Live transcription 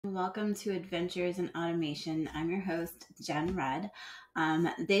and welcome to Adventures in Automation. I'm your host, Jen Rudd.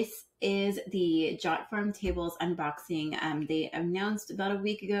 This is the Jotform tables unboxing. They announced about a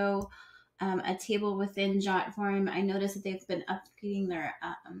week ago a table within Jotform. I noticed that they've been updating their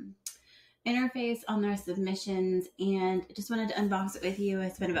interface on their submissions, and I just wanted to unbox it with you. I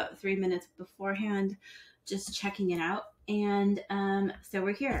spent about 3 minutes beforehand just checking it out, and so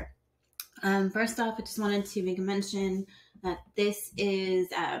we're here. First off, I just wanted to make a mention that this is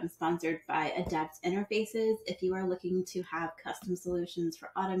sponsored by Adept Interfaces. If you are looking to have custom solutions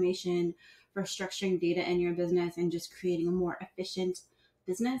for automation, for structuring data in your business, and just creating a more efficient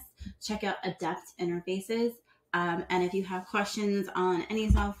business, check out Adept Interfaces. And if you have questions on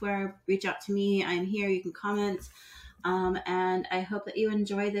any software, reach out to me. I'm here. You can comment. And I hope that you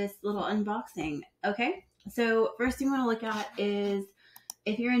enjoy this little unboxing. Okay, so first thing we want to look at is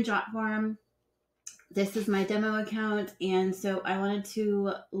if you're in Jotform, this is my demo account, and so I wanted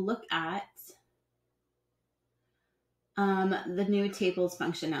to look at the new tables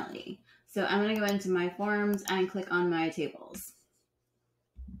functionality. So I'm going to go into my forms and click on my tables.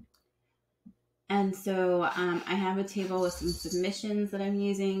 And so I have a table with some submissions that I'm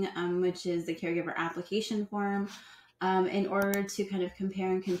using, which is the caregiver application form. In order to kind of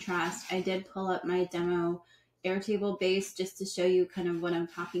compare and contrast, I did pull up my demo Airtable base just to show you kind of what I'm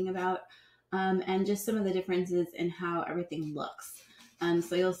talking about, and just some of the differences in how everything looks.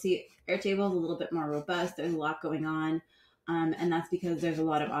 So you'll see Airtable is a little bit more robust. There's a lot going on, and that's because there's a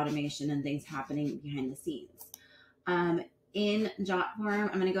lot of automation and things happening behind the scenes. In Jotform,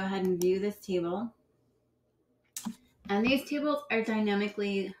 I'm going to go ahead and view this table. And these tables are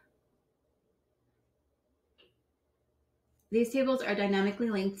dynamically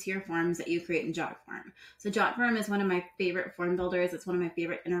linked to your forms that you create in Jotform. So Jotform is one of my favorite form builders. It's one of my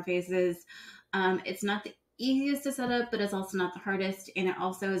favorite interfaces. It's not the easiest to set up, but it's also not the hardest. And it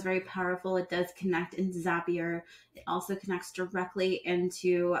also is very powerful. It does connect into Zapier. It also connects directly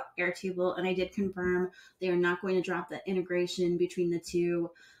into Airtable. And I did confirm they are not going to drop the integration between the two,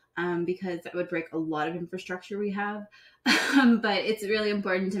 because that would break a lot of infrastructure we have. But it's really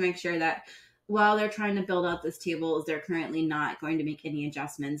important to make sure that while they're trying to build out this table, they're currently not going to make any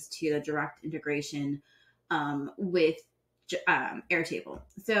adjustments to the direct integration with Airtable.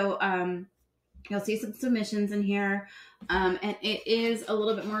 So you'll see some submissions in here, and it is a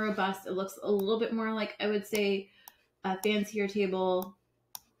little bit more robust. It looks a little bit more like, I would say, a fancier table,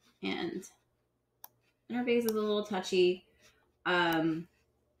 and interface is a little touchy.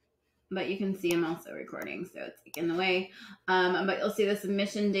 But you can see I'm also recording, so it's like in the way. But you'll see the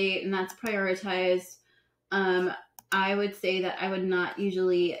submission date, and that's prioritized. I would say that I would not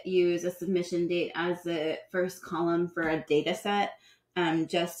usually use a submission date as the first column for a data set,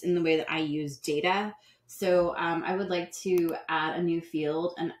 just in the way that I use data. So I would like to add a new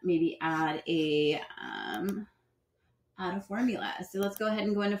field and maybe add a formula. So let's go ahead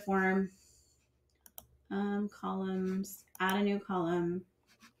and go into form, columns, add a new column.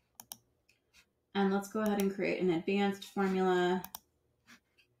 And let's go ahead and create an advanced formula.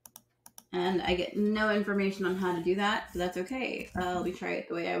 And I get no information on how to do that, so that's okay. Let me try it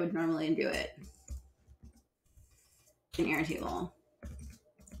the way I would normally do it in Airtable.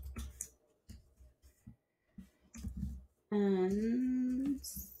 And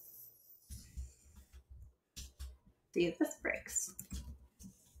see if this breaks.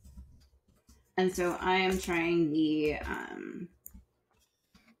 And so I am trying the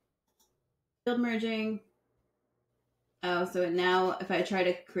field merging. Oh, so now if I try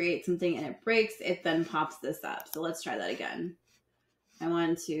to create something and it breaks, it then pops this up. So let's try that again. I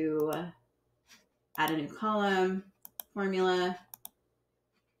want to add a new column, formula,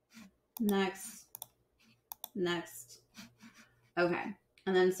 next. Okay,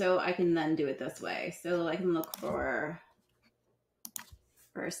 and then so I can then do it this way. So I can look for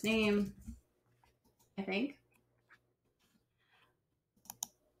first name, I think.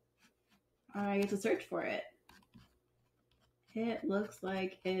 I get to search for it. It looks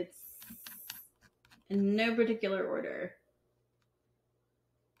like it's in no particular order.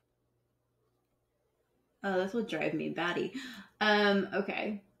 Oh, this will drive me batty.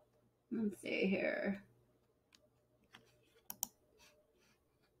 Okay. Let's see here.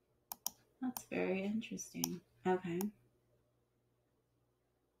 That's very interesting. Okay.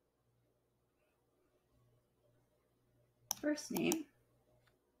 First name.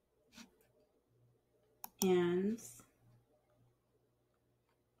 And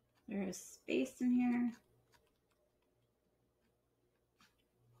there's space in here.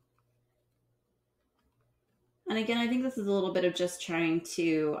 And again, I think this is a little bit of just trying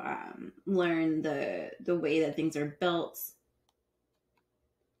to learn the way that things are built.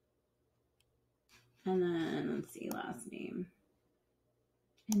 And then let's see, last name.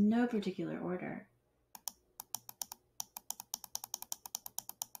 In no particular order.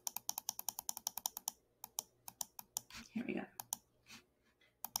 Here we go.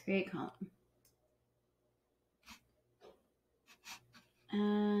 Create column.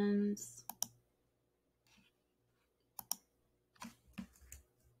 And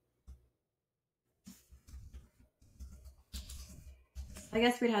I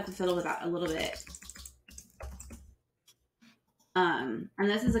guess we'd have to fiddle with that a little bit. And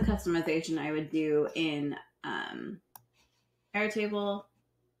this is a customization I would do in Airtable.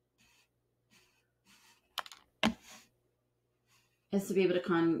 Is to be able to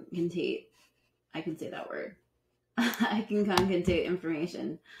concatenate. I can say that word. I can concatenate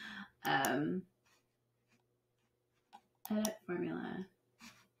information. Edit formula.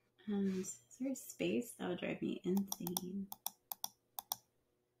 And is there a space? That would drive me insane.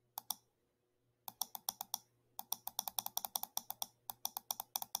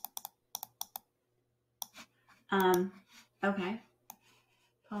 Okay.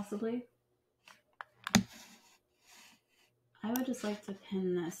 Possibly. I would just like to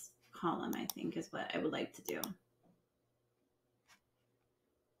pin this column, I think, is what I would like to do.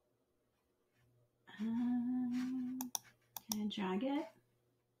 Can I drag it?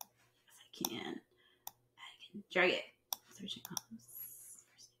 Yes, I can. I can drag it. Searching columns.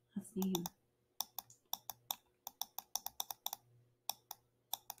 First name, last name.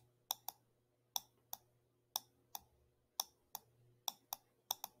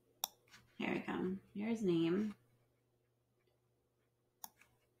 There we go. Here's name.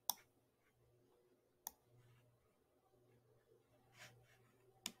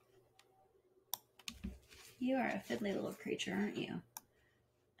 You are a fiddly little creature, aren't you?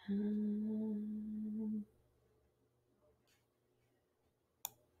 And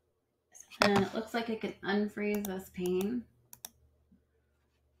it looks like I can unfreeze this pane.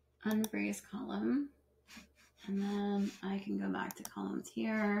 Unfreeze column. And then I can go back to columns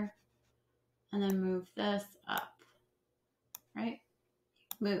here. And then move this up. Right?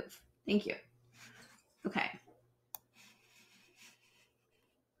 Move. Thank you. Okay.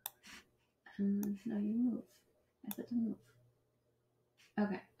 No, you move. I said to move.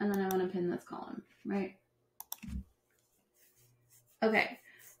 Okay, and then I want to pin this column, right? Okay,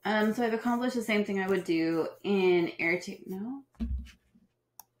 so I've accomplished the same thing I would do in Airtable. No? Do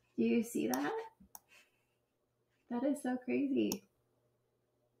you see that? That is so crazy.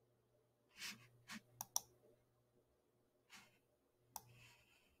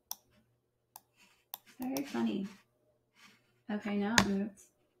 Very funny. Okay, now it moves.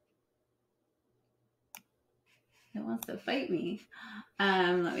 It wants to fight me.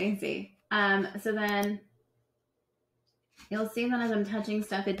 Let me see. So then you'll see that as I'm touching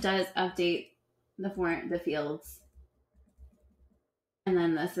stuff, it does update the fields. And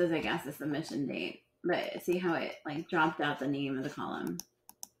then this is, I guess, the submission date. But see how it like dropped out the name of the column.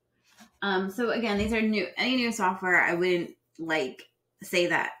 So again, these are new. Any new software, I wouldn't like say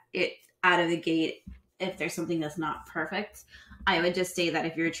that it out of the gate if there's something that's not perfect. I would just say that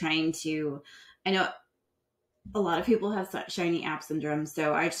if you're trying to, I know a lot of people have shiny app syndrome,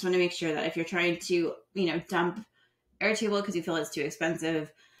 so I just want to make sure that if you're trying to, dump Airtable because you feel it's too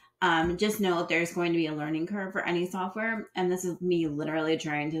expensive, just know that there's going to be a learning curve for any software, and this is me literally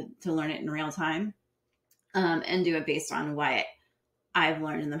trying to learn it in real time, and do it based on what I've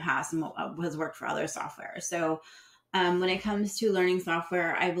learned in the past and what has worked for other software. So when it comes to learning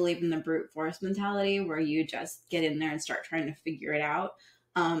software, I believe in the brute force mentality where you just get in there and start trying to figure it out,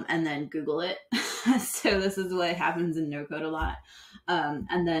 and then Google it. So this is what happens in no code a lot.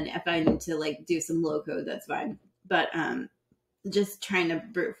 And then if I need to like do some low code, that's fine. But just trying to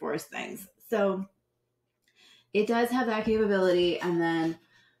brute force things. So it does have that capability. And then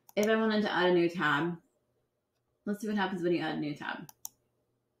if I wanted to add a new tab, let's see what happens when you add a new tab.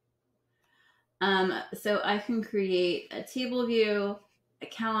 So I can create a table view, a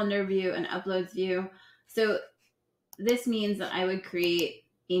calendar view, an uploads view. So this means that I would create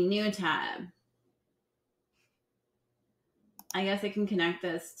a new tab. I guess I can connect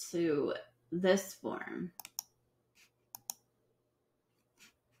this to this form.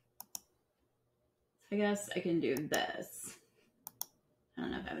 I guess I can do this. I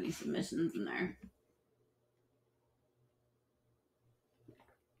don't know if I have any submissions in there.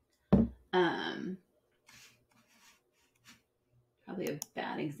 Probably a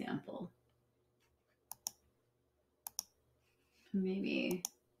bad example. Maybe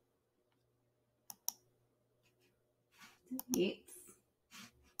delete.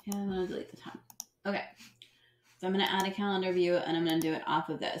 Yeah, I'm gonna delete the tab. Okay. So I'm going to add a calendar view and I'm going to do it off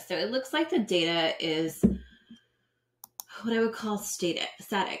of this. So it looks like the data is what I would call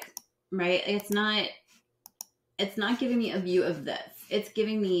static, right? It's not giving me a view of this. It's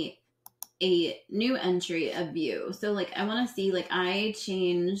giving me a new entry of view. So like I want to see, like I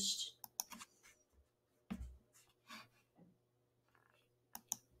changed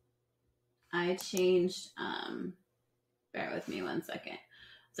bear with me one second.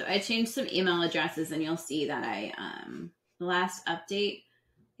 So I changed some email addresses and you'll see that I, the last update,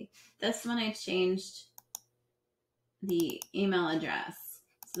 like this one, I changed the email address.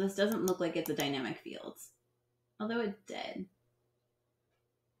 So this doesn't look like it's a dynamic field, although it did.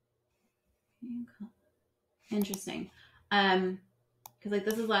 Interesting. Because like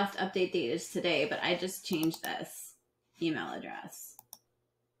this is last update date is today, but I just changed this email address.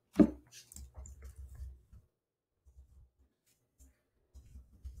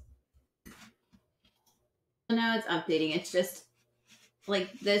 So now it's updating. It's just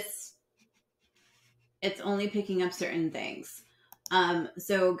like this. It's only picking up certain things.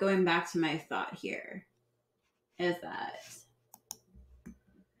 So going back to my thought here is that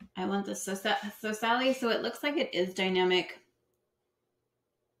I want this. So Sally, so it looks like it is dynamic.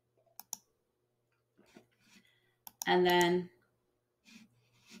 And then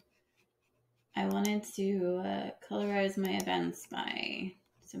I wanted to colorize my events by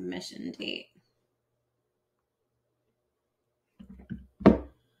submission date.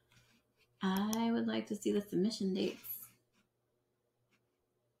 I would like to see the submission dates.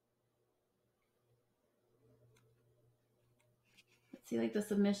 Let's see, like the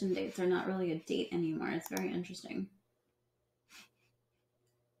submission dates are not really a date anymore. It's very interesting.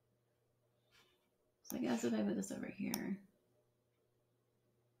 So I guess if I put this over here.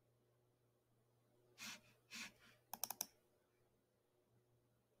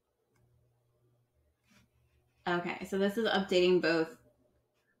 Okay, so this is updating both.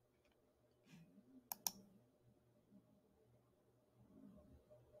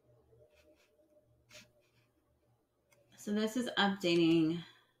 So this is updating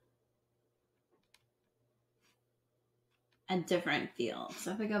a different field. So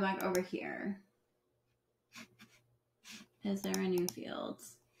if I go back over here, is there a new field?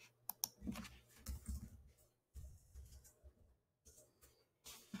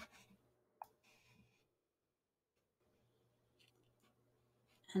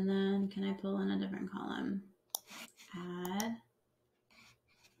 And then can I pull in a different column? Add.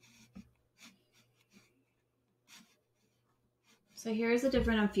 So here's the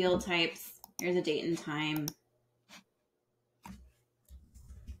different field types. Here's a date and time.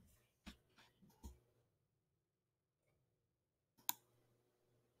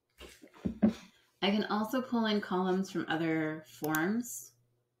 I can also pull in columns from other forms,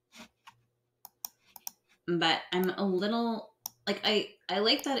 but I'm a little, like, I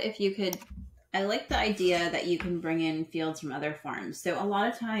like that if you could, I like the idea that you can bring in fields from other forms. So a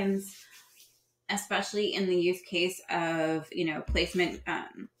lot of times, especially in the use case of, you know, placement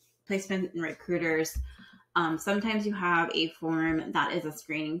and recruiters, sometimes you have a form that is a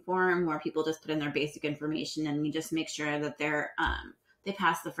screening form where people just put in their basic information and you just make sure that they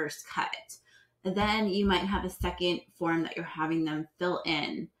pass the first cut. Then you might have a second form that you're having them fill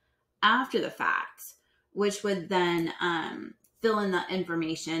in after the fact, which would then fill in the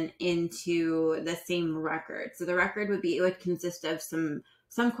information into the same record. So the record would consist of some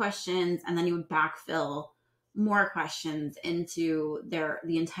questions, and then you would backfill more questions into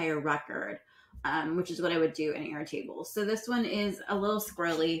the entire record, which is what I would do in Airtable. So this one is a little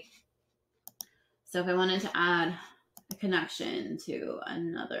squirrely. So if I wanted to add a connection to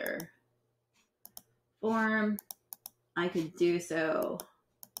another form, I could do so.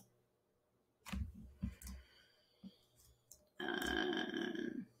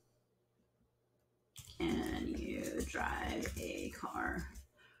 Can you drive a car?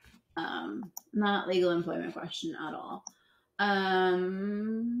 Not legal employment question at all.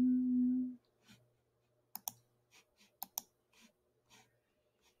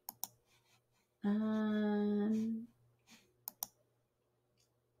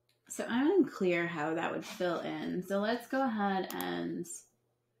 So I'm unclear how that would fill in. So let's go ahead and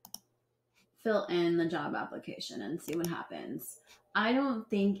fill in the job application and see what happens. I don't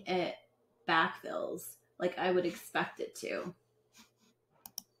think it backfills like I would expect it to.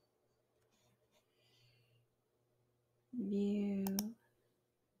 View.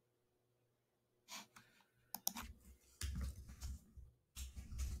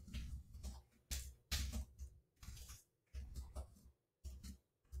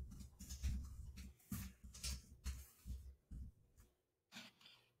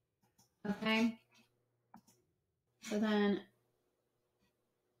 Okay. So then,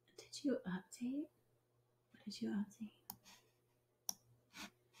 did you update? What did you update?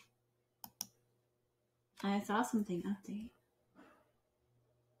 I saw something update.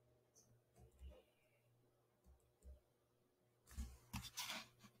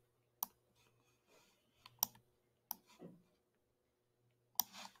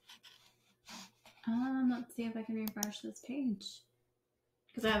 Let's see if I can refresh this page.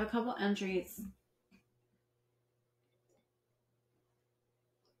 Because I have a couple entries.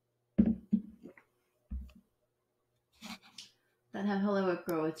 That have hello at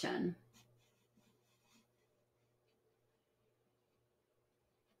Grow with Jen.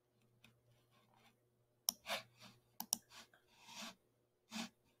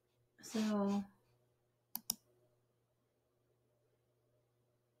 So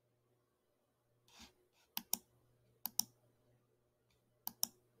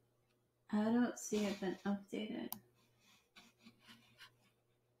I don't see it been updated.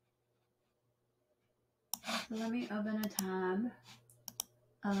 So let me open a tab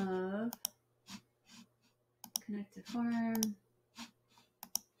of connected form.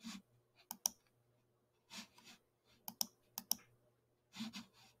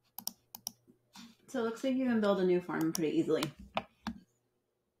 So it looks like you can build a new form pretty easily.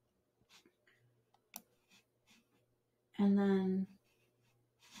 And then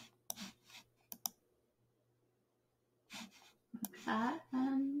look at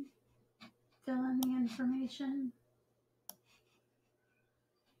and fill in the information.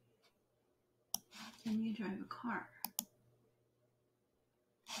 Can you drive a car?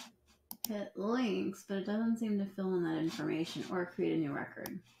 It links, but it doesn't seem to fill in that information or create a new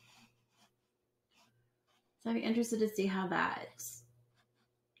record. So I'd be interested to see how that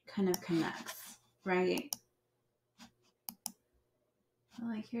kind of connects, right? So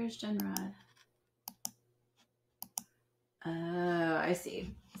like, here's Genrod. Oh, I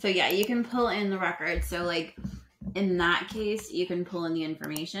see. So yeah, you can pull in the record. So like, in that case, you can pull in the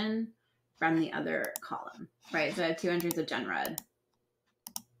information from the other column, right? So I have 2 entries of Genrod.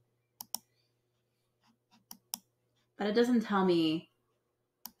 But it doesn't tell me,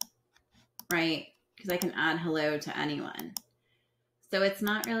 right? Because I can add hello to anyone. So it's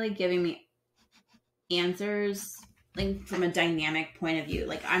not really giving me answers like from a dynamic point of view.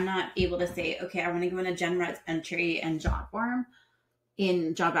 Like I'm not able to say, okay, I want to go into Genrod's entry and Jotform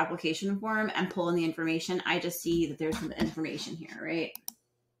in job application form and pull in the information. I just see that there's some information here, right?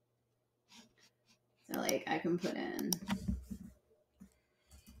 So like I can put in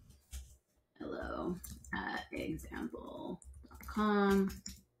hello at example.com.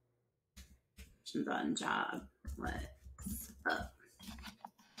 On job, what's up?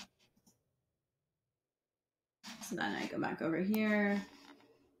 So then I go back over here.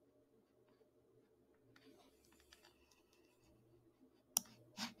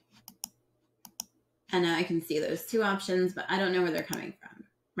 And now I can see those 2 options, but I don't know where they're coming from,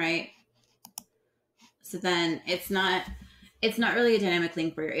 right? So then it's not really a dynamic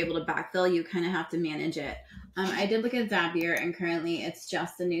link where you're able to backfill. You kind of have to manage it. I did look at Zapier, and currently it's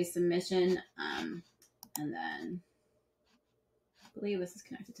just a new submission. And then I believe this is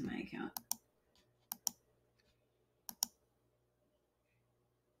connected to my account.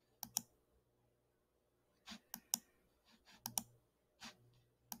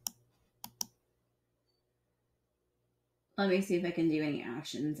 Let me see if I can do any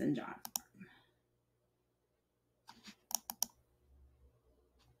actions in Jotform.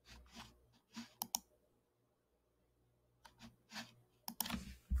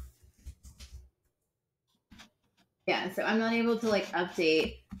 Yeah, so I'm not able to like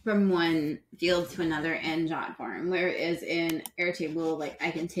update from one field to another in Jotform, whereas in Airtable, like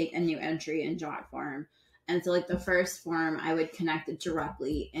I can take a new entry in Jotform. And so like the first form, I would connect it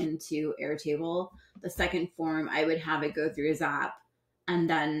directly into Airtable. The second form, I would have it go through Zap and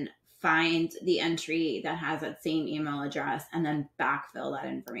then find the entry that has that same email address and then backfill that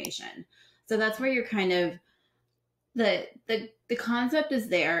information. So that's where you're kind of, the concept is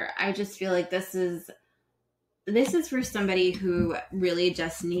there. I just feel like this is for somebody who really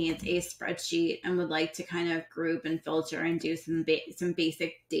just needs a spreadsheet and would like to kind of group and filter and do some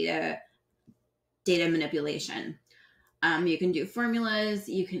basic data manipulation. You can do formulas.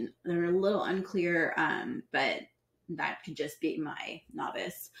 They're a little unclear, but that could just be my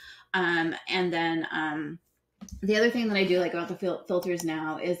novice. And then the other thing that I do like about the filters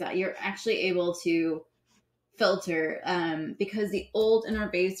now is that you're actually able to filter because the old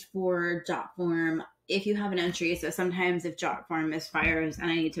interface for Jotform, if you have an entry, so sometimes if Jotform misfires and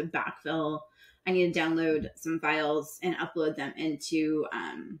I need to backfill, I need to download some files and upload them into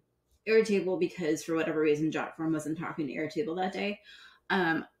Airtable because for whatever reason Jotform wasn't talking to Airtable that day.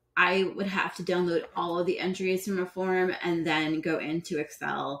 I would have to download all of the entries from a form and then go into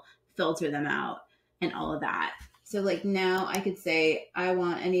Excel, filter them out, and all of that. So like now I could say I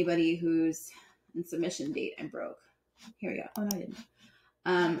want anybody who's in submission date and broke. Here we go. Oh no, I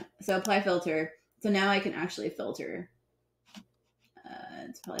didn't. So apply filter. So now I can actually filter.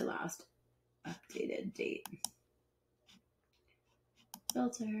 It's probably last updated date.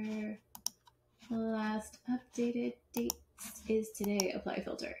 Filter. The last updated date is today. Apply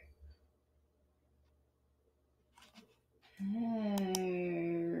filter.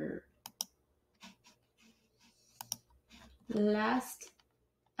 Last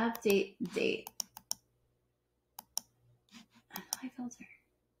update date. Apply filter.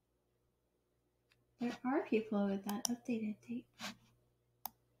 There are people with that updated date.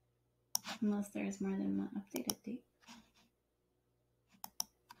 Unless there's more than one updated date.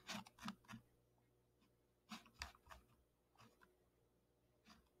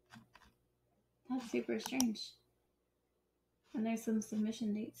 That's super strange. And there's some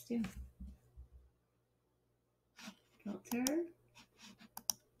submission dates too. Filter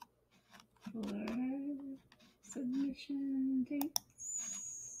for submission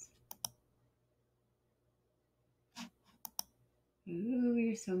dates. Ooh,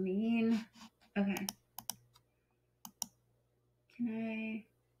 you're so mean. Okay. Can I?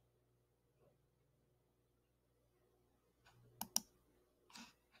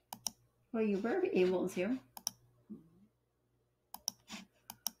 Well, you were able to.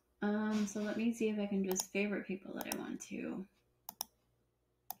 So let me see if I can just favorite people that I want to.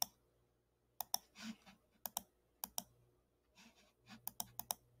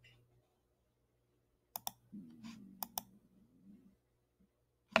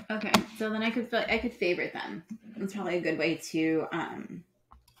 Okay, so then I could favorite them. It's probably a good way to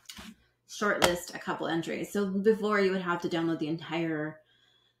shortlist a couple entries. So before you would have to download the entire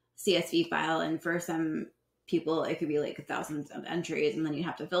CSV file, and for some people it could be like thousands of entries, and then you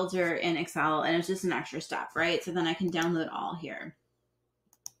have to filter in Excel, and it's just an extra step, right? So then I can download all here,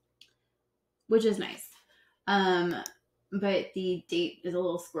 which is nice. But the date is a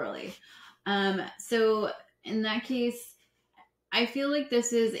little squirrely. So in that case, I feel like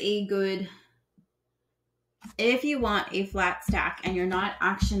this is a good, if you want a flat stack and you're not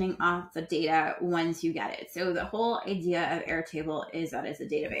actioning off the data once you get it. So the whole idea of Airtable is that it's a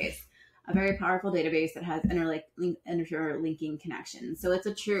database, a very powerful database that has interlinking connections. So it's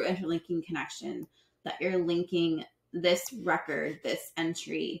a true interlinking connection that you're linking this record, this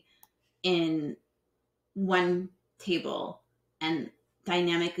entry in one table and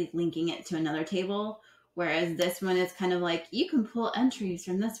dynamically linking it to another table. Whereas this one is kind of like, you can pull entries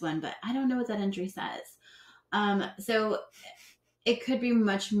from this one, but I don't know what that entry says. So it could be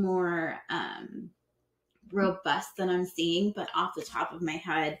much more robust than I'm seeing, but off the top of my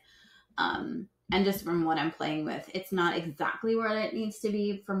head, and just from what I'm playing with, it's not exactly where it needs to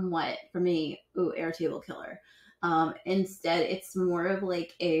be for me, Airtable killer. Instead, it's more of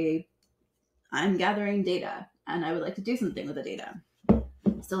like I'm gathering data and I would like to do something with the data.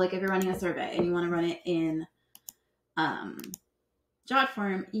 So like if you're running a survey and you want to run it in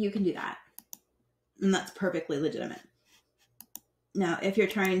Jotform, you can do that. And that's perfectly legitimate. Now, if you're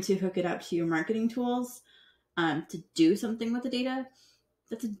trying to hook it up to your marketing tools to do something with the data,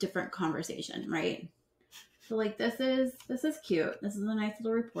 that's a different conversation, right? So like this is cute. This is a nice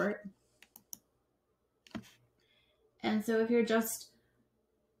little report. And so if you're just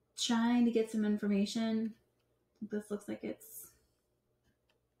trying to get some information, this looks like it's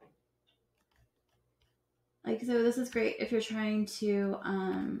like, so this is great if you're trying to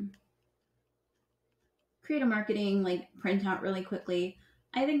create a marketing like printout really quickly.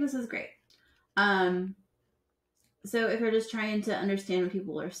 I think this is great. So if you're just trying to understand what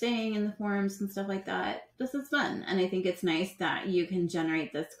people are saying in the forums and stuff like that, this is fun. And I think it's nice that you can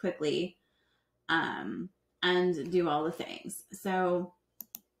generate this quickly and do all the things. So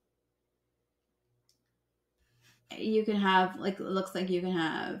you can have, like, it looks like you can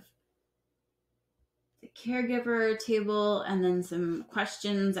have the caregiver table and then some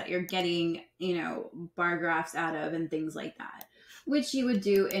questions that you're getting, bar graphs out of and things like that, which you would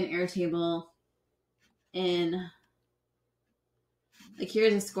do in Airtable in, like,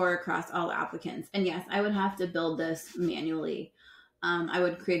 here's a score across all applicants. And yes, I would have to build this manually. I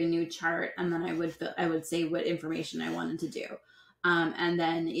would create a new chart and then I would say what information I wanted to do. And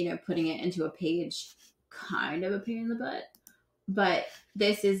then, putting it into a page, kind of a pain in the butt. But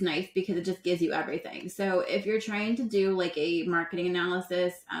this is nice because it just gives you everything. So if you're trying to do like a marketing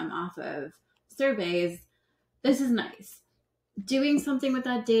analysis off of surveys, this is nice doing something with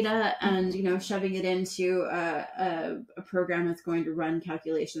that data and, shoving it into a program that's going to run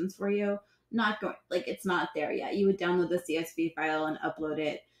calculations for you, not going, like, it's not there yet. You would download the CSV file and upload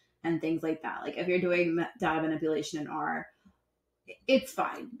it and things like that. Like if you're doing data manipulation in R, it's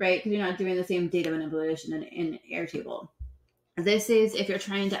fine, right? Because you're not doing the same data manipulation in Airtable. This is if you're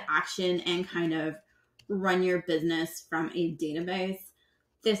trying to action and kind of run your business from a database.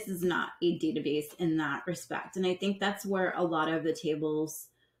 This is not a database in that respect. And I think that's where a lot of the tables,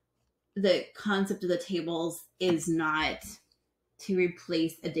 the concept of the tables is not to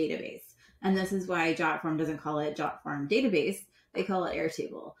replace a database. And this is why Jotform doesn't call it Jotform database. They call it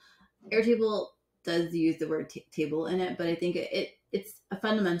Airtable. Airtable does use the word table in it, but I think it's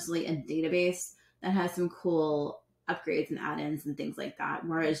fundamentally a database that has some cool upgrades and add-ins and things like that.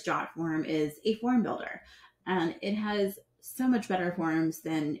 Whereas Jotform is a form builder, and it has so much better forms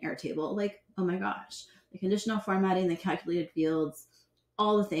than Airtable. Like, oh my gosh, the conditional formatting, the calculated fields,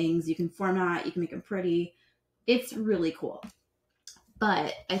 all the things you can format, you can make them pretty. It's really cool.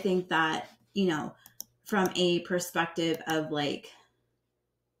 But I think that, from a perspective of like,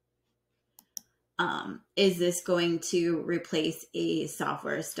 is this going to replace a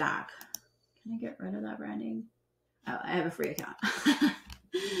software stack? Can I get rid of that branding? Oh, I have a free account.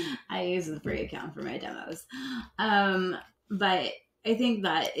 I use the free account for my demos. But I think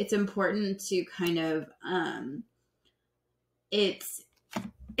that it's important to kind of, it's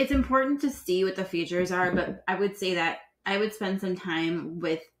important to see what the features are, but I would say that I would spend some time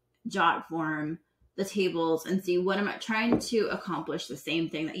with Jotform, the tables, and see what am I trying to accomplish the same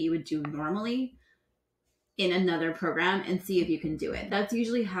thing that you would do normally in another program, and see if you can do it. That's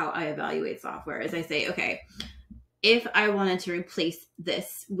usually how I evaluate software, is I say, okay, if I wanted to replace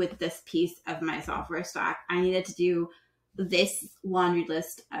this with this piece of my software stack, I needed to do this laundry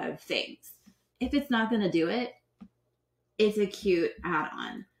list of things. If it's not going to do it, it's a cute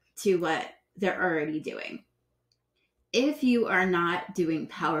add-on to what they're already doing. If you are not doing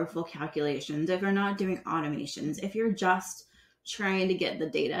powerful calculations, if you're not doing automations, if you're just trying to get the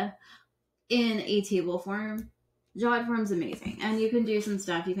data in a table form, Jotform's amazing. And you can do some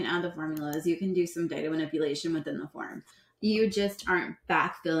stuff. You can add the formulas. You can do some data manipulation within the form. You just aren't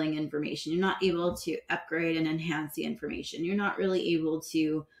backfilling information. You're not able to upgrade and enhance the information. You're not really able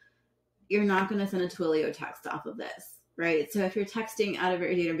to, you're not going to send a Twilio text off of this, right? So if you're texting out of your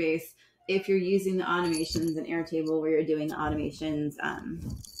database, if you're using the automations in Airtable where you're doing the automations,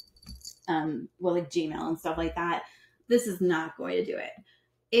 like Gmail and stuff like that, this is not going to do it.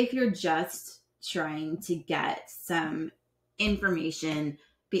 If you're just trying to get some information,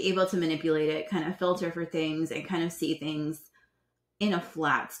 be able to manipulate it, kind of filter for things and kind of see things in a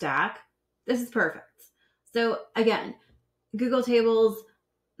flat stack, this is perfect. So again, Google Tables,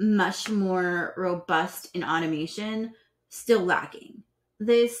 much more robust in automation, still lacking.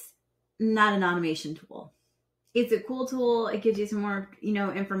 This, not an automation tool. It's a cool tool. It gives you some more,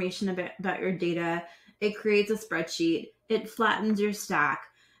 information about your data. It creates a spreadsheet. It flattens your stack.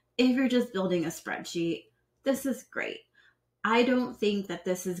 If you're just building a spreadsheet, this is great. I don't think that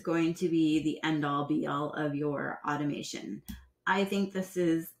this is going to be the end all be all of your automation. I think this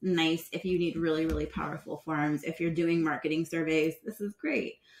is nice if you need really, really powerful forms. If you're doing marketing surveys, this is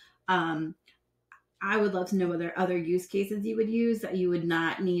great. I would love to know whether other use cases you would use that you would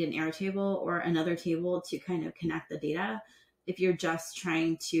not need an Airtable or another table to kind of connect the data if you're just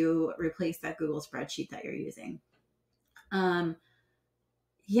trying to replace that Google spreadsheet that you're using.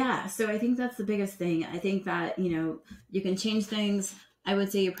 Yeah, so I think that's the biggest thing. I think that, you can change things. I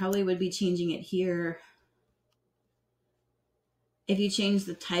would say you probably would be changing it here. If you change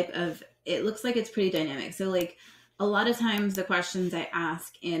the type of, it looks like it's pretty dynamic. So like a lot of times the questions I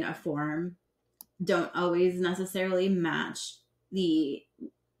ask in a form don't always necessarily match the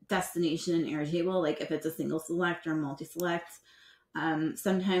destination in Airtable. Like if it's a single select or multi-select,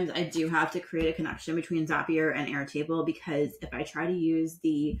 sometimes I do have to create a connection between Zapier and Airtable, because if I try to use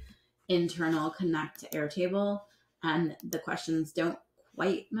the internal connect to Airtable and the questions don't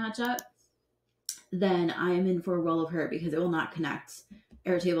quite match up, then I am in for a world of hurt because it will not connect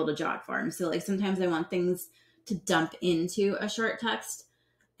Airtable to Jotform. So like sometimes I want things to dump into a short text,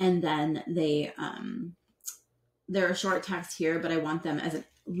 and then they're a short text here, but I want them as a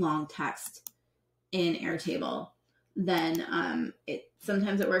long text in Airtable. Then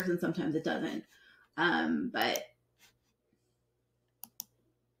sometimes it works and sometimes it doesn't. But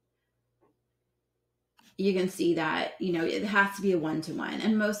you can see that, it has to be a one-to-one.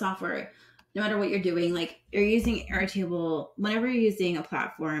 And most software, no matter what you're doing, like you're using Airtable, whenever you're using a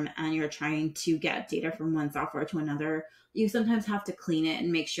platform and you're trying to get data from one software to another, you sometimes have to clean it and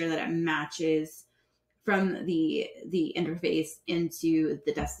make sure that it matches from the interface into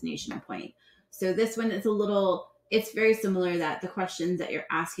the destination point. So this one is it's very similar, that the questions that you're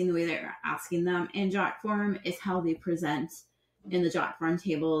asking, the way that you're asking them in Jotform is how they present in the Jotform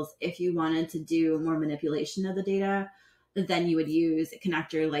tables. If you wanted to do more manipulation of the data, then you would use a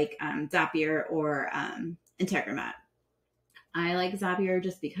connector like Zapier or Integromat. I like Zapier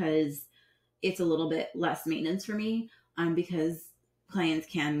just because it's a little bit less maintenance for me, because clients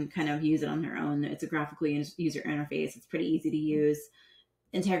can kind of use it on their own. It's a graphical user interface. It's pretty easy to use.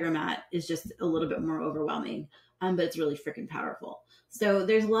 Integromat is just a little bit more overwhelming, but it's really freaking powerful. So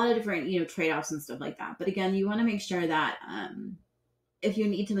there's a lot of different, trade-offs and stuff like that. But again, you want to make sure that if you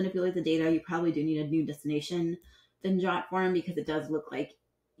need to manipulate the data, you probably do need a new destination than Jotform, because it does look like,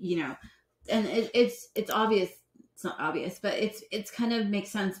 and it's obvious. It's not obvious, but it's kind of makes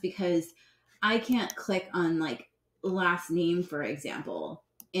sense, because I can't click on like last name, for example,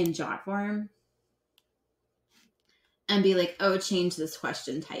 in Jotform and be like, oh, change this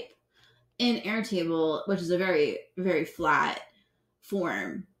question type. In Airtable, which is a very, very flat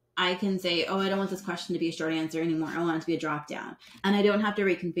form, I can say, oh, I don't want this question to be a short answer anymore. I want it to be a drop down. And I don't have to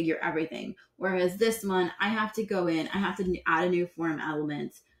reconfigure everything. Whereas this one, I have to go in, I have to add a new form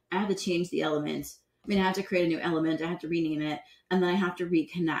element. I have to change the element. I have to create a new element. I have to rename it. And then I have to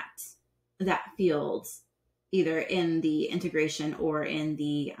reconnect that field either in the integration or in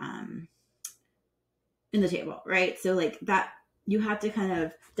the table, right? So like that, you have to kind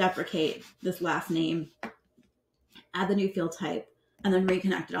of deprecate this last name, add the new field type, and then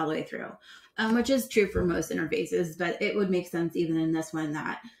reconnect it all the way through, which is true for most interfaces, but it would make sense even in this one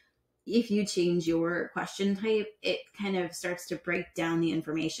that if you change your question type, it kind of starts to break down the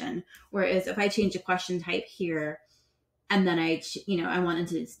information. Whereas if I change a question type here, and then I wanted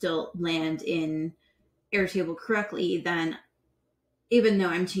to still land in Airtable correctly, then even though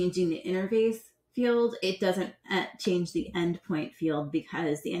I'm changing the interface field, it doesn't change the endpoint field,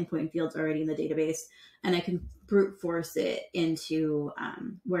 because the endpoint field's already in the database, and I can brute force it into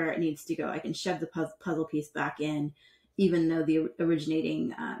where it needs to go. I can shove the puzzle piece back in, even though the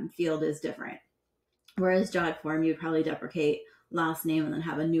originating field is different. Whereas Jotform, you'd probably deprecate last name and then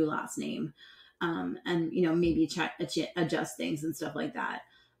have a new last name, and maybe adjust things and stuff like that.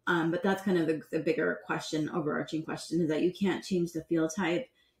 But that's kind of the bigger question, overarching question, is that you can't change the field type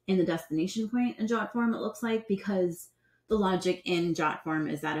in the destination point in Jotform, it looks like, because the logic in Jotform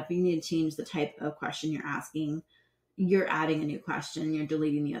is that if you need to change the type of question you're asking, you're adding a new question, you're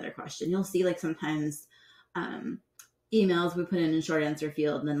deleting the other question. You'll see like sometimes emails we put in a short answer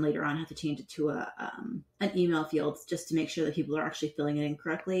field, and then later on have to change it to an email field just to make sure that people are actually filling it in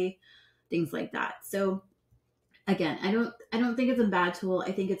correctly, things like that. So again, I don't think it's a bad tool.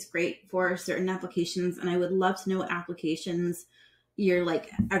 I think it's great for certain applications, and I would love to know what applications you're like,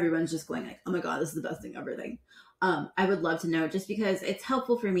 everyone's just going like, oh my God, this is the best thing ever thing. I would love to know, just because it's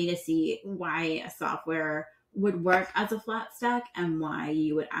helpful for me to see why a software would work as a flat stack and why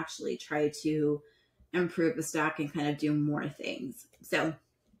you would actually try to improve the stack and kind of do more things. So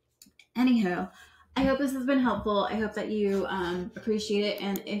anyhow, I hope this has been helpful. I hope that you appreciate it.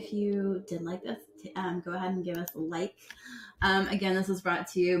 And if you did like this, go ahead and give us a like. Again, this was brought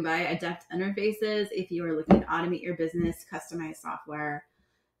to you by Adept Interfaces. If you are looking to automate your business, customize software,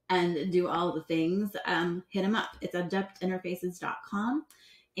 and do all the things, hit them up. It's adeptinterfaces.com.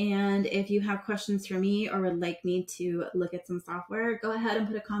 And if you have questions for me or would like me to look at some software, go ahead and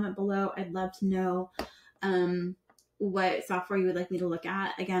put a comment below. I'd love to know what software you would like me to look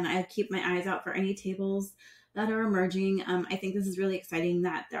at. Again, I keep my eyes out for any tables that are emerging. I think this is really exciting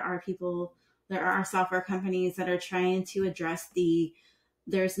that there are software companies that are trying to address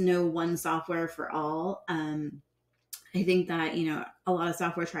there's no one software for all. I think that, a lot of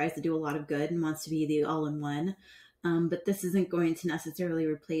software tries to do a lot of good and wants to be the all-in-one. But this isn't going to necessarily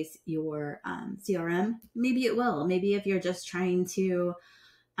replace your CRM. Maybe it will. Maybe if you're just trying to,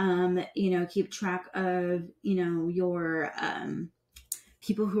 keep track of, your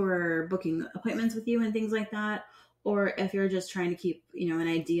people who are booking appointments with you and things like that. Or if you're just trying to keep, an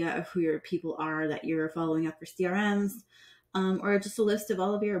idea of who your people are that you're following up for CRMs, or just a list of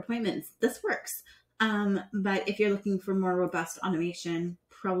all of your appointments, this works. But if you're looking for more robust automation,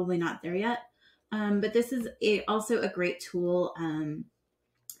 probably not there yet. But this is also a great tool.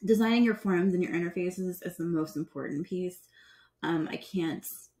 Designing your forms and your interfaces is the most important piece. And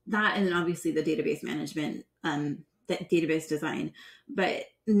then obviously the database management, the database design, but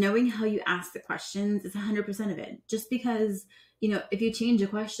knowing how you ask the questions is 100% of it. Just because, if you change a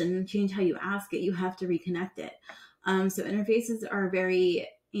question, change how you ask it, you have to reconnect it. So interfaces are very,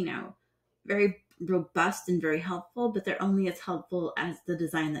 very robust and very helpful, but they're only as helpful as the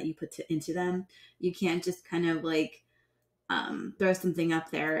design that you put into them. You can't just kind of like throw something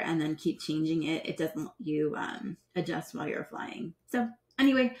up there and then keep changing it. It doesn't let you adjust while you're flying. So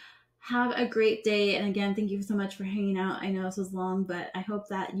anyway, have a great day. And again, thank you so much for hanging out. I know this was long, but I hope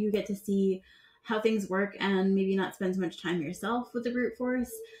that you get to see how things work and maybe not spend so much time yourself with the brute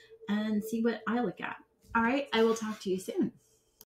force and see what I look at. All right, I will talk to you soon.